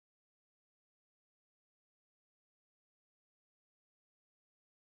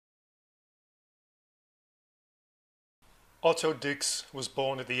Otto Dix was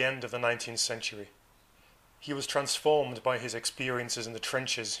born at the end of the 19th century. He was transformed by his experiences in the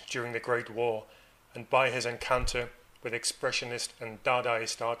trenches during the Great War and by his encounter with expressionist and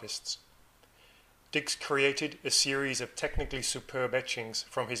Dadaist artists. Dix created a series of technically superb etchings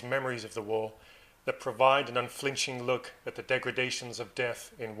from his memories of the war that provide an unflinching look at the degradations of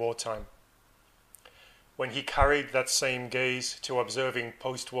death in wartime. When he carried that same gaze to observing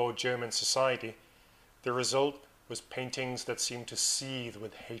post-war German society, the result was paintings that seemed to seethe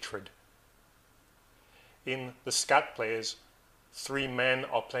with hatred. In The Skat Players, three men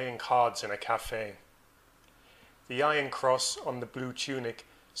are playing cards in a cafe. The iron cross on the blue tunic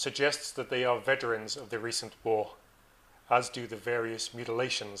suggests that they are veterans of the recent war, as do the various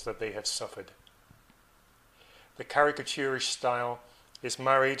mutilations that they have suffered. The caricaturish style is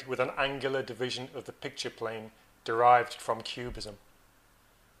married with an angular division of the picture plane derived from Cubism.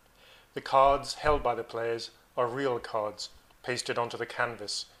 The cards held by the players are real cards pasted onto the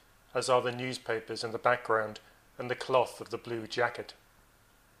canvas, as are the newspapers in the background and the cloth of the blue jacket.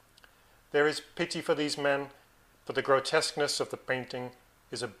 There is pity for these men, but the grotesqueness of the painting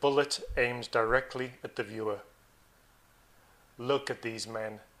is a bullet aimed directly at the viewer. Look at these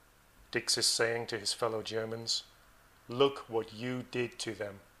men, Dix is saying to his fellow Germans. Look what you did to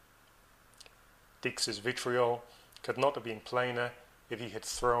them. Dix's vitriol could not have been plainer if he had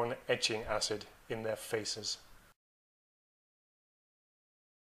thrown etching acid in their faces.